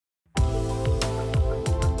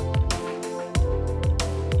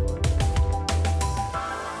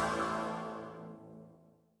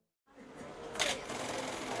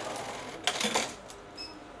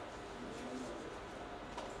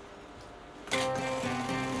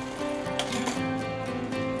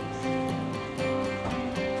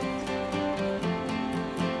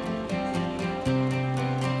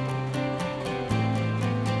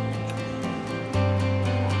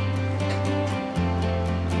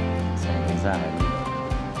生喺呢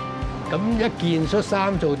度。咁一件恤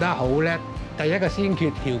衫做得好咧，第一個先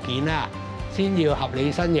決條件啦，先要合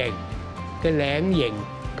理身形嘅領型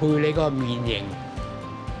配你個面型，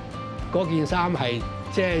嗰件衫係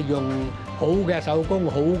即係用好嘅手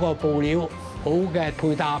工、好個布料、好嘅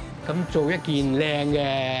配搭，咁做一件靚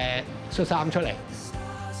嘅恤衫出嚟。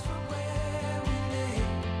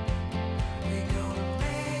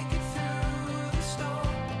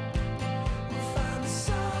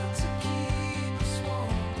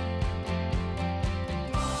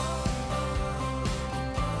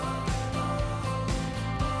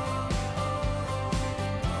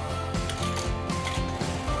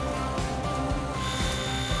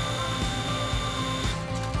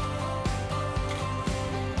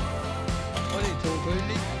做佢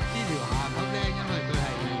呢條下級咧，因為佢係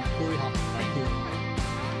配合條。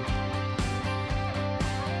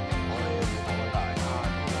我哋好大啊，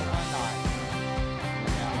好大，係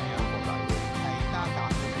啊，好大嘅，係加減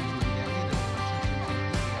嘅少少嘅，呢度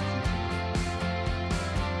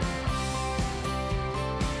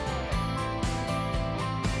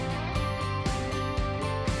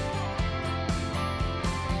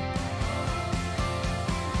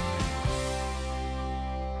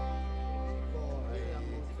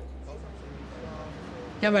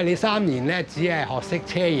因為你3年咧，只係學識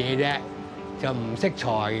車嘢啫，就唔識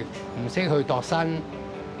裁，唔識去度身，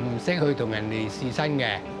唔識去同人哋試身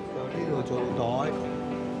嘅。呢度做袋，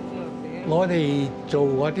我哋做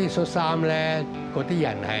嗰啲恤衫咧，嗰啲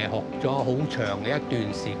人係學咗好長嘅一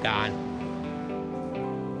段時間，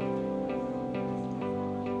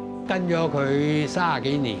跟咗佢30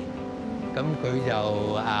幾年，咁佢就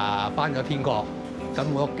返咗天國，咁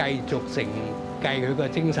我繼續承繼佢個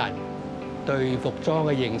精神。對服裝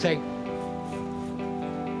嘅認識。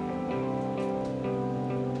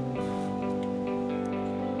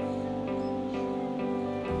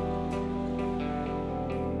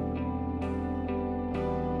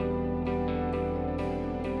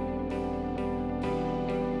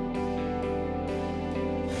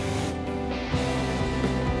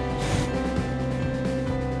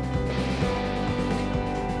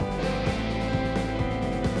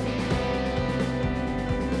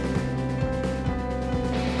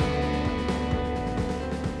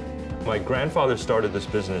My grandfather started this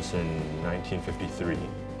business in 1953.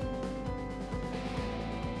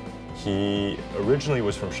 He originally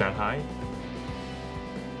was from Shanghai.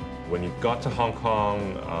 When he got to Hong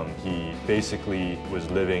Kong, he basically was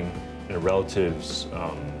living in a relative's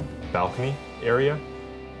balcony area,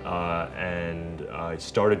 and I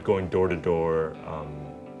started going door to door,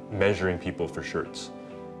 measuring people for shirts.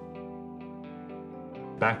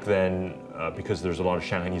 Back then, because there's a lot of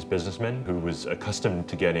Shanghainese businessmen who was accustomed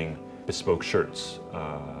to getting bespoke shirts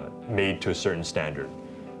made to a certain standard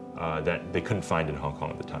that they couldn't find in Hong Kong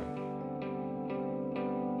at the time.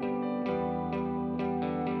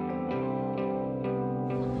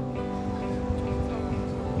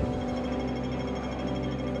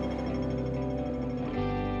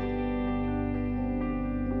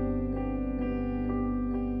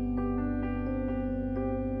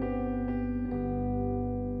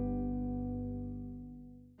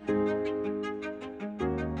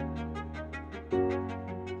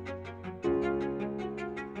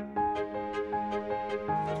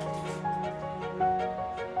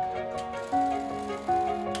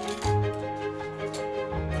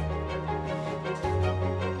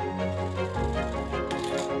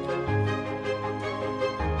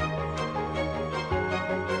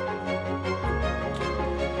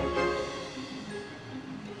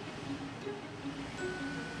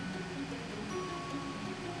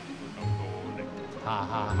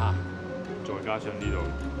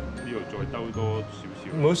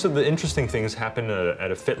 Most of the interesting things happen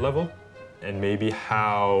at a fit level, and maybe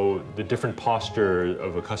how the different posture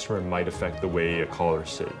of a customer might affect the way a collar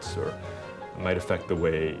sits, or might affect the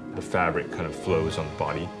way the fabric kind of flows on the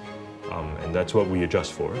body, and that's what we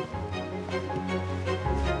adjust for.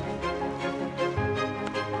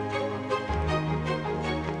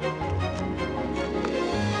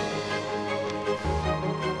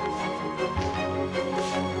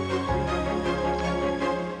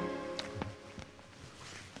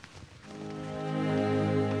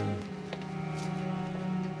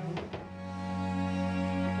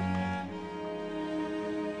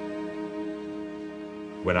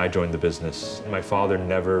 When I joined the business, my father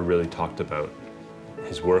never really talked about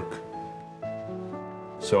his work.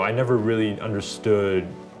 So I never really understood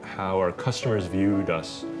how our customers viewed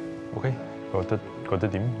us. Okay, got the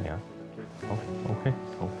dim, yeah. Okay.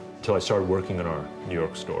 Until I started working in our New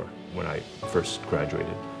York store when I first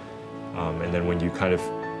graduated. And then when you kind of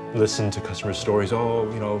listen to customer stories. Oh,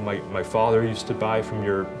 you know, my father used to buy from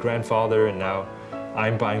your grandfather, and now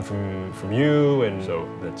I'm buying from you, and so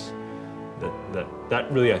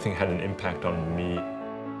that really, I think, had an impact on me.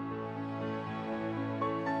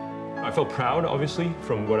 I felt proud, obviously,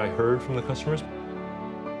 from what I heard from the customers,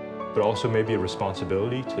 but also maybe a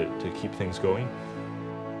responsibility to keep things going.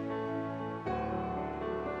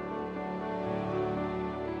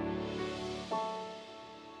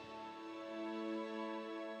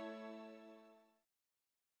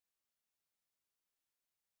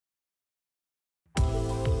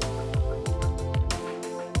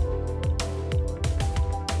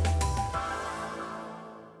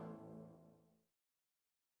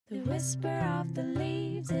 The whisper of the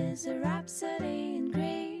leaves is a rhapsody in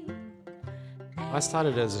green. I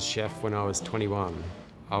started as a chef when I was 21.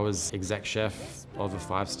 I was exec chef of a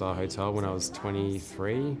 5-star hotel when I was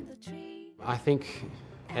 23. I think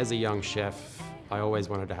as a young chef, I always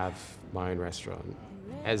wanted to have my own restaurant,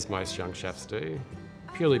 as most young chefs do,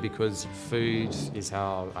 purely because food is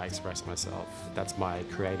how I express myself. That's my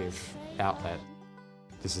creative outlet.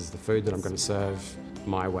 This is the food that I'm going to serve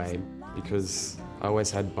my way, because I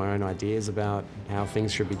always had my own ideas about how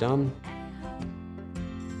things should be done.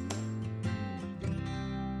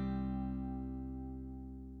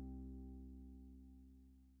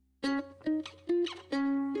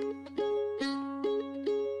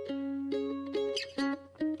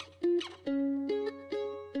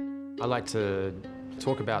 I like to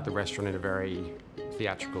talk about the restaurant in a very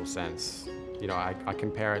theatrical sense. You know, I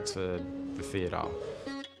compare it to the theatre,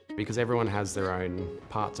 because everyone has their own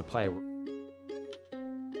part to play.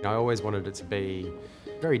 I always wanted it to be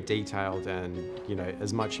very detailed and, you know,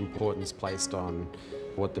 as much importance placed on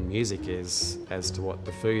what the music is as to what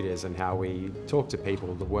the food is and how we talk to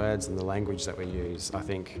people, the words and the language that we use. I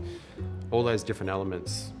think all those different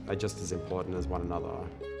elements are just as important as one another.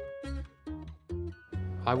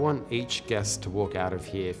 I want each guest to walk out of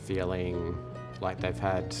here feeling like they've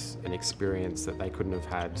had an experience that they couldn't have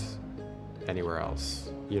had anywhere else.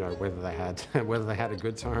 You know, whether they had a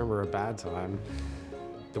good time or a bad time.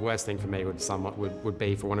 The worst thing for me would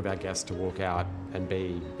be for one of our guests to walk out and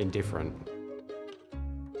be indifferent.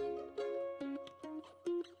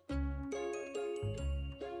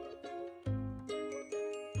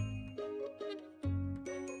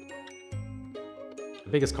 The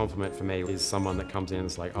biggest compliment for me is someone that comes in and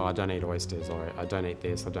is like, oh, I don't eat oysters, or I don't eat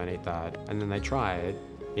this, I don't eat that. And then they try it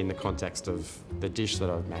in the context of the dish that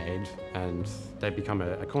I've made, and they become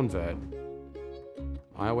a convert.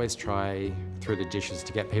 I always try through the dishes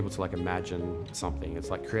to get people to like imagine something.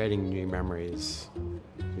 It's like creating new memories.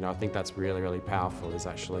 You know, I think that's really, really powerful, is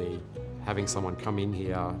actually having someone come in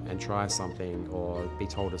here and try something or be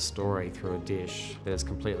told a story through a dish that is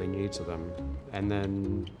completely new to them. And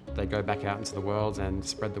then they go back out into the world and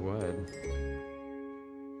spread the word.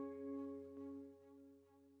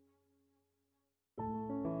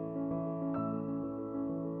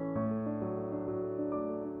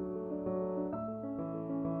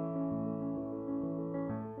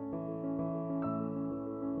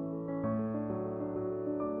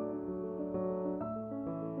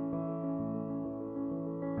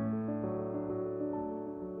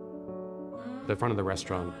 The front of the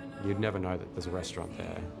restaurant, you'd never know that there's a restaurant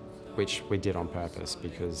there, which we did on purpose,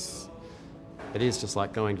 because it is just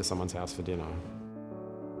like going to someone's house for dinner.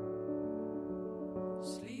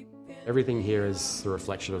 Everything here is a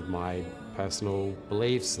reflection of my personal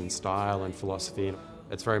beliefs and style and philosophy.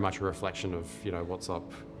 It's very much a reflection of, you know, what's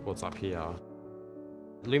up here.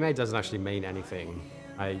 Lume doesn't actually mean anything.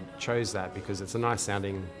 I chose that because it's a nice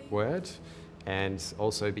sounding word, and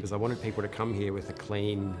also because I wanted people to come here with a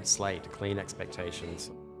clean slate, clean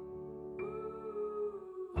expectations.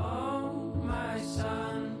 Oh, my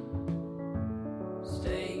son,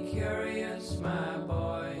 stay curious, my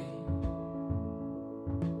boy.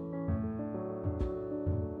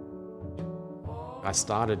 I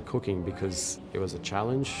started cooking because it was a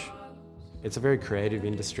challenge. It's a very creative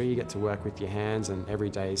industry. You get to work with your hands, and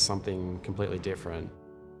every day is something completely different.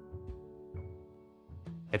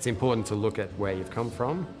 It's important to look at where you've come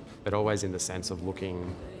from, but always in the sense of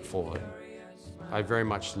looking forward. I very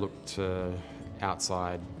much look to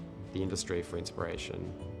outside the industry for inspiration.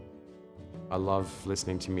 I love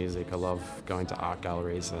listening to music, I love going to art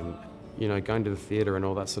galleries and, you know, going to the theatre and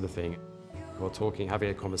all that sort of thing. Or talking, having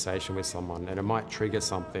a conversation with someone, and it might trigger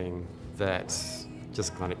something that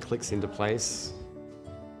just kind of clicks into place.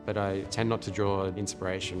 But I tend not to draw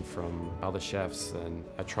inspiration from other chefs, and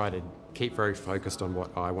I try to keep very focused on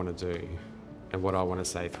what I want to do and what I want to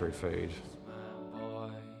say through food.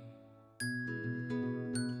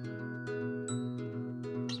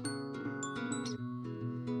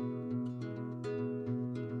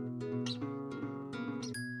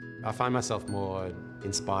 I find myself more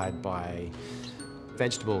inspired by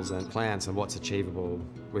vegetables and plants and what's achievable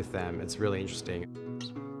with them. It's really interesting.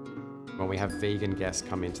 When we have vegan guests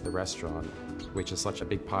come into the restaurant, which is such a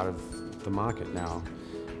big part of the market now,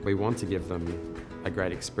 we want to give them a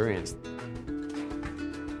great experience.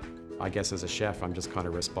 I guess as a chef, I'm just kind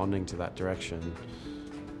of responding to that direction.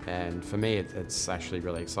 And for me, it's actually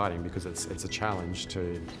really exciting because it's a challenge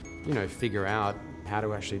to, you know, figure out how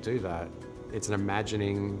to actually do that. It's an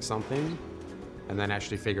imagining something and then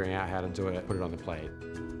actually figuring out how to do it, put it on the plate.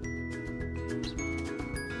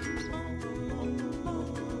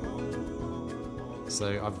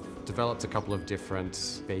 So I've developed a couple of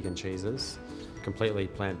different vegan cheeses, completely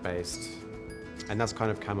plant-based. And that's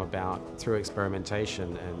kind of come about through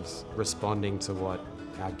experimentation and responding to what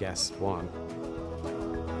our guests want.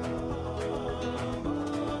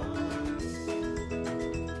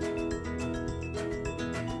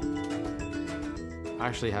 I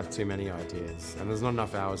actually have too many ideas, and there's not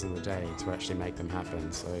enough hours in the day to actually make them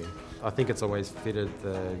happen. So I think it's always fitted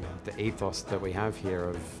the ethos that we have here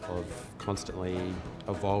of constantly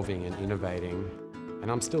evolving and innovating.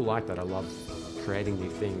 And I'm still like that. I love creating new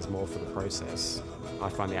things more for the process. I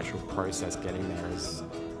find the actual process getting there is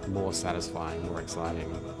more satisfying, more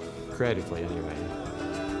exciting, creatively anyway.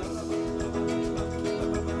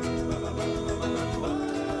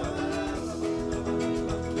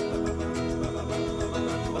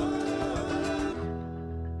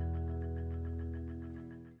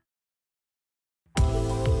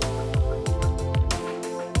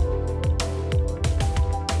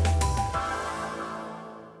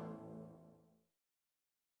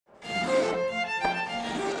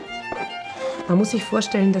 Man muss sich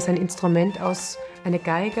vorstellen, dass eine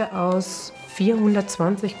Geige aus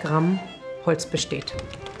 420 Gramm Holz besteht.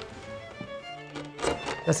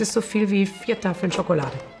 Das ist so viel wie 4 Tafeln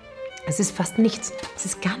Schokolade. Es ist fast nichts, es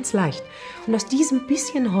ist ganz leicht. Und aus diesem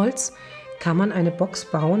bisschen Holz kann man eine Box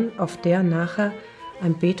bauen, auf der nachher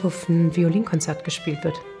ein Beethoven-Violinkonzert gespielt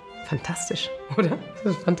wird. Fantastisch, oder?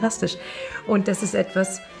 Das ist fantastisch. Und das ist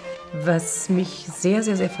etwas, was mich sehr,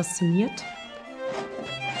 sehr, sehr fasziniert.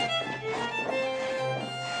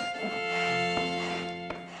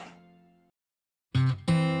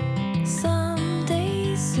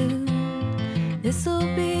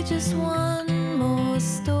 This'll be just one more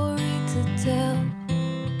story to tell.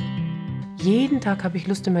 Jeden Tag habe ich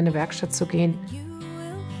Lust, in meine Werkstatt zu gehen. You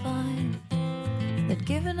will find that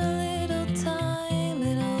given a little time,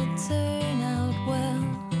 it'll turn out well.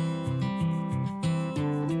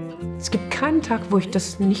 Es gibt keinen Tag, wo ich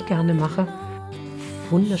das nicht gerne mache.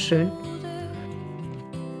 Wunderschön.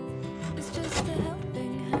 It's just a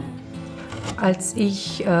helping hand. Als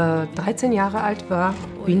ich 13 Jahre alt war,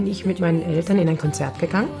 bin ich mit meinen Eltern in ein Konzert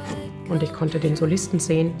gegangen und ich konnte den Solisten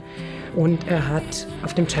sehen und er hat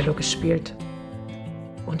auf dem Cello gespielt.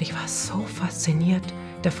 Und ich war so fasziniert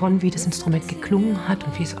davon, wie das Instrument geklungen hat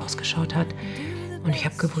und wie es ausgeschaut hat. Und ich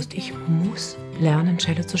habe gewusst, ich muss lernen,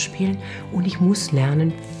 Cello zu spielen und ich muss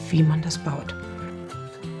lernen, wie man das baut.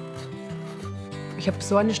 Ich habe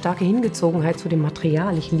so eine starke Hingezogenheit zu dem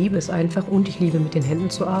Material. Ich liebe es einfach und ich liebe, mit den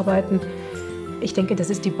Händen zu arbeiten. Ich denke, das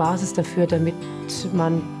ist die Basis dafür, damit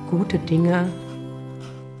man gute Dinge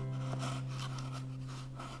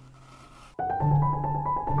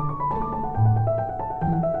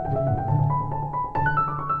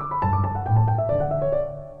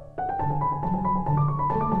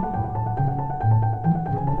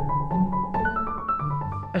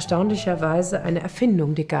erstaunlicherweise eine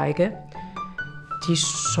Erfindung, die Geige, die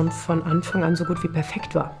schon von Anfang an so gut wie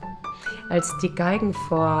perfekt war. Als die Geigen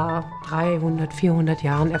vor 300, 400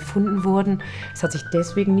 Jahren erfunden wurden, es hat sich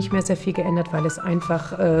deswegen nicht mehr sehr viel geändert, weil es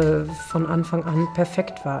einfach von Anfang an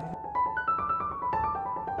perfekt war.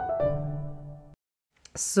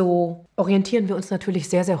 So orientieren wir uns natürlich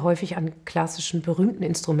sehr, sehr häufig an klassischen, berühmten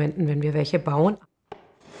Instrumenten, wenn wir welche bauen.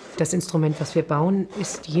 Das Instrument, was wir bauen,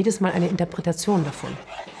 ist jedes Mal eine Interpretation davon.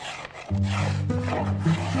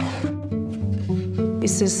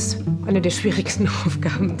 Ist es eine der schwierigsten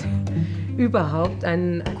Aufgaben, überhaupt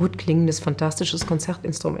ein gut klingendes, fantastisches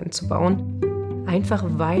Konzertinstrument zu bauen. Einfach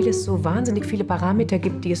weil es so wahnsinnig viele Parameter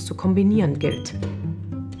gibt, die es zu kombinieren gilt.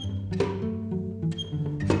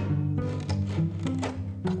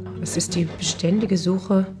 Es ist die beständige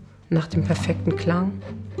Suche nach dem perfekten Klang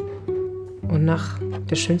und nach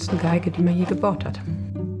der schönsten Geige, die man je gebaut hat.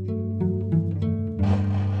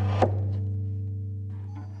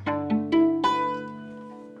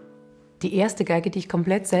 Die erste Geige, die ich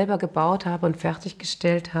komplett selber gebaut habe und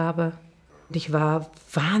fertiggestellt habe. Und ich war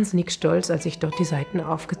wahnsinnig stolz, als ich dort die Saiten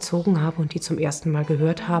aufgezogen habe und die zum ersten Mal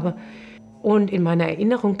gehört habe. Und in meiner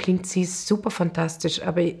Erinnerung klingt sie super fantastisch,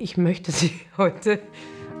 aber ich möchte sie heute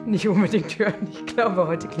nicht unbedingt hören. Ich glaube,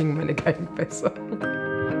 heute klingen meine Geigen besser.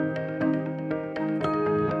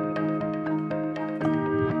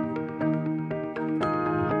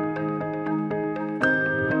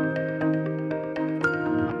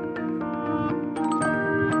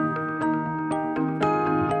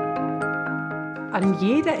 An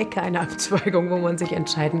jeder Ecke eine Abzweigung, wo man sich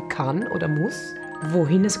entscheiden kann oder muss,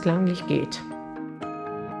 wohin es klanglich geht.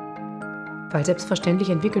 Weil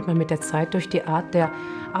selbstverständlich entwickelt man mit der Zeit durch die Art der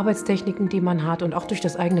Arbeitstechniken, die man hat und auch durch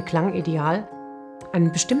das eigene Klangideal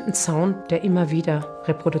einen bestimmten Sound, der immer wieder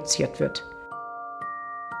reproduziert wird.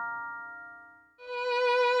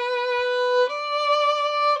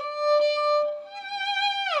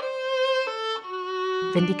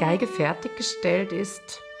 Wenn die Geige fertiggestellt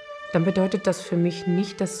ist, dann bedeutet das für mich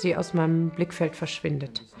nicht, dass sie aus meinem Blickfeld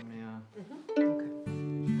verschwindet.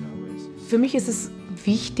 Für mich ist es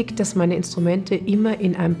wichtig, dass meine Instrumente immer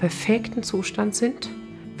in einem perfekten Zustand sind,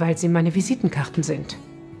 weil sie meine Visitenkarten sind.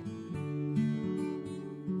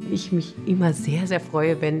 Ich mich immer sehr, sehr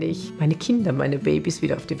freue, wenn ich meine Kinder, meine Babys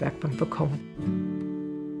wieder auf die Werkbank bekomme.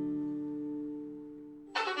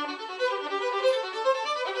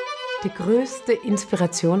 Die größte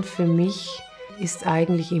Inspiration für mich ist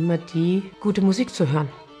eigentlich immer die, gute Musik zu hören.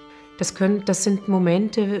 Das sind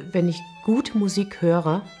Momente, wenn ich gute Musik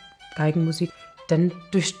höre, Geigenmusik, dann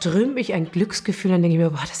durchströme ich ein Glücksgefühl, dann denke ich mir,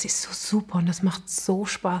 boah, das ist so super und das macht so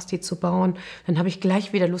Spaß, die zu bauen. Dann habe ich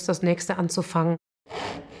gleich wieder Lust, das nächste anzufangen.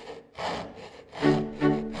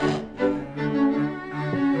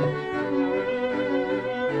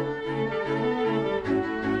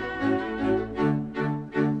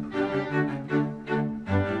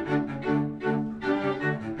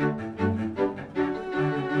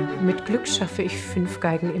 Mit Glück schaffe ich 5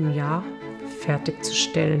 Geigen im Jahr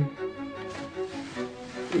fertigzustellen.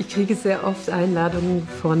 Ich kriege sehr oft Einladungen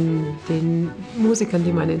von den Musikern,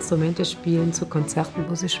 die meine Instrumente spielen, zu Konzerten,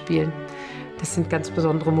 wo sie spielen. Das sind ganz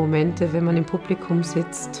besondere Momente, wenn man im Publikum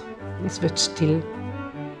sitzt. Es wird still.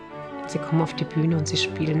 Sie kommen auf die Bühne und sie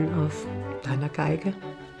spielen auf deiner Geige.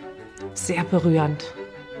 Sehr berührend.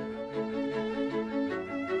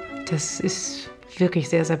 Das ist wirklich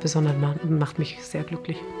sehr, sehr besonders, macht mich sehr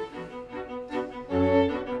glücklich.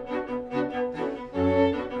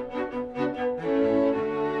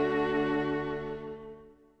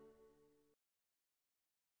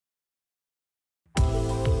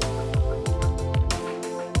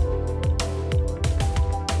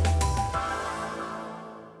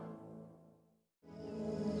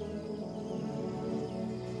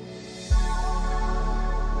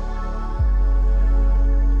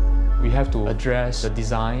 We have to address the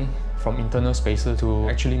design from internal spaces to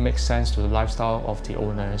actually make sense to the lifestyle of the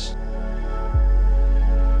owners.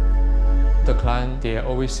 The client, they are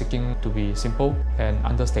always seeking to be simple and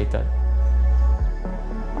understated.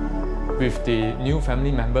 With the new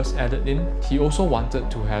family members added in, he also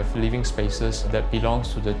wanted to have living spaces that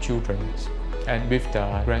belongs to the children and with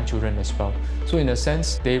the grandchildren as well. So in a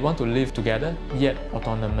sense, they want to live together, yet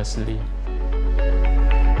autonomously.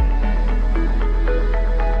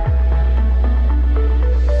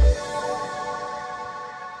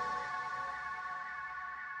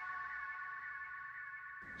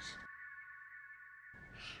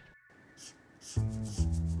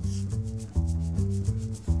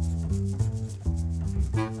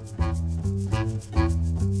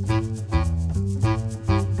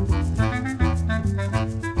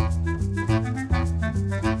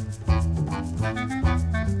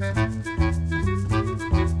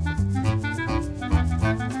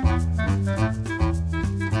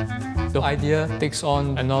 The idea takes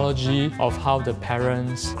on analogy of how the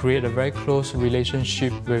parents create a very close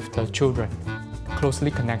relationship with the children.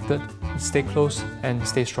 Closely connected, stay close and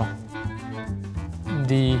stay strong.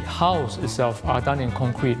 The house itself are done in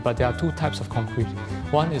concrete, but there are 2 types of concrete.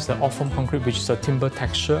 One is the off-form concrete, which is a timber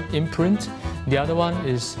texture imprint. The other one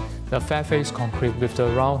is the fair-face concrete with the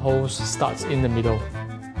round holes studs in the middle.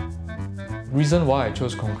 Reason why I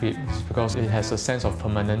chose concrete is because it has a sense of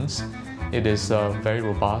permanence. It is very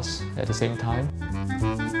robust at the same time.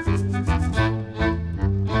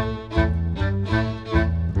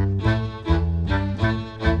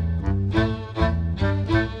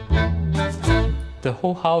 The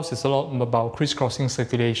whole house is a lot about crisscrossing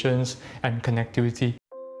circulations and connectivity.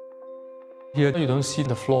 Here you don't see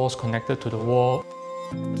the floors connected to the wall.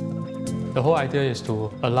 The whole idea is to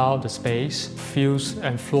allow the space, fuse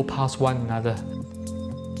and flow past one another.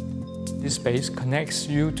 This space connects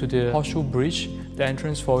you to the horseshoe bridge, the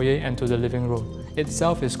entrance foyer and to the living room.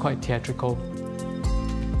 Itself is quite theatrical.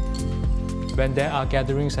 When there are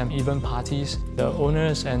gatherings and even parties, the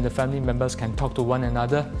owners and the family members can talk to one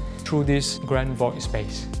another through this grand void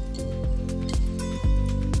space.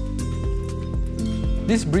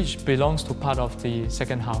 This bridge belongs to part of the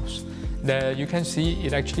second house. There you can see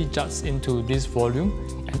it actually juts into this volume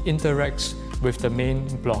and interacts with the main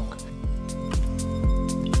block.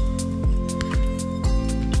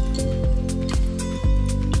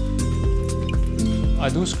 I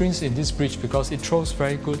do screens in this bridge because it throws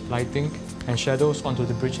very good lighting and shadows onto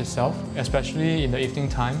the bridge itself, especially in the evening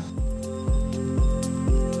time.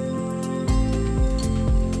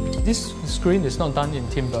 This screen is not done in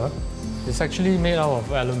timber. It's actually made out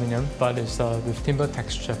of aluminium, but it's with timber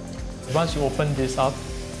texture. Once you open this up,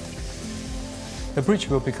 the bridge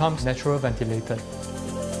will become naturally ventilated.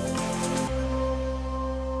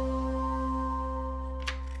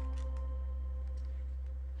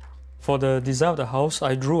 For the design of the house,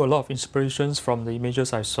 I drew a lot of inspirations from the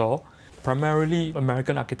images I saw, primarily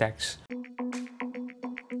American architects.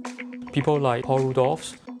 People like Paul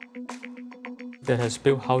Rudolph's that has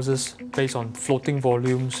built houses based on floating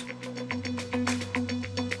volumes.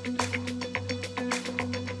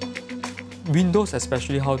 Windows,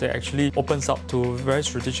 especially how they actually opens up to very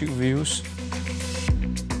strategic views.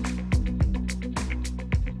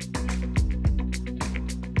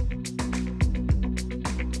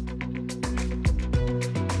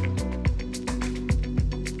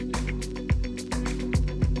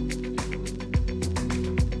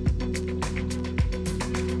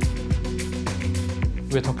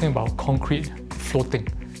 We're talking about concrete floating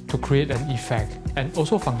to create an effect and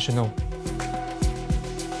also functional.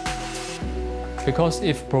 Because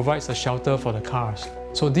it provides a shelter for the cars.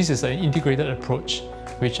 So this is an integrated approach,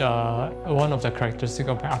 which are one of the characteristics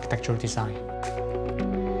of architectural design.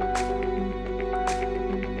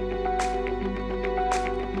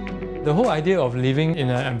 The whole idea of living in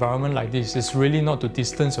an environment like this is really not to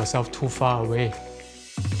distance yourself too far away.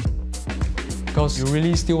 Because you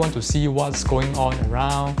really still want to see what's going on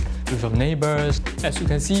around with your neighbors. As you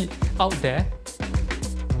can see out there,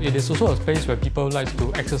 it is also a space where people like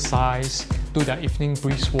to exercise, do their evening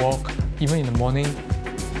brisk walk, even in the morning.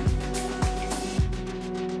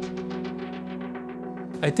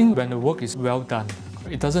 I think when the work is well done,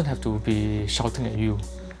 it doesn't have to be shouting at you.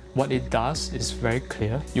 What it does is very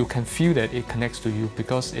clear. You can feel that it connects to you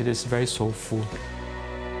because it is very soulful.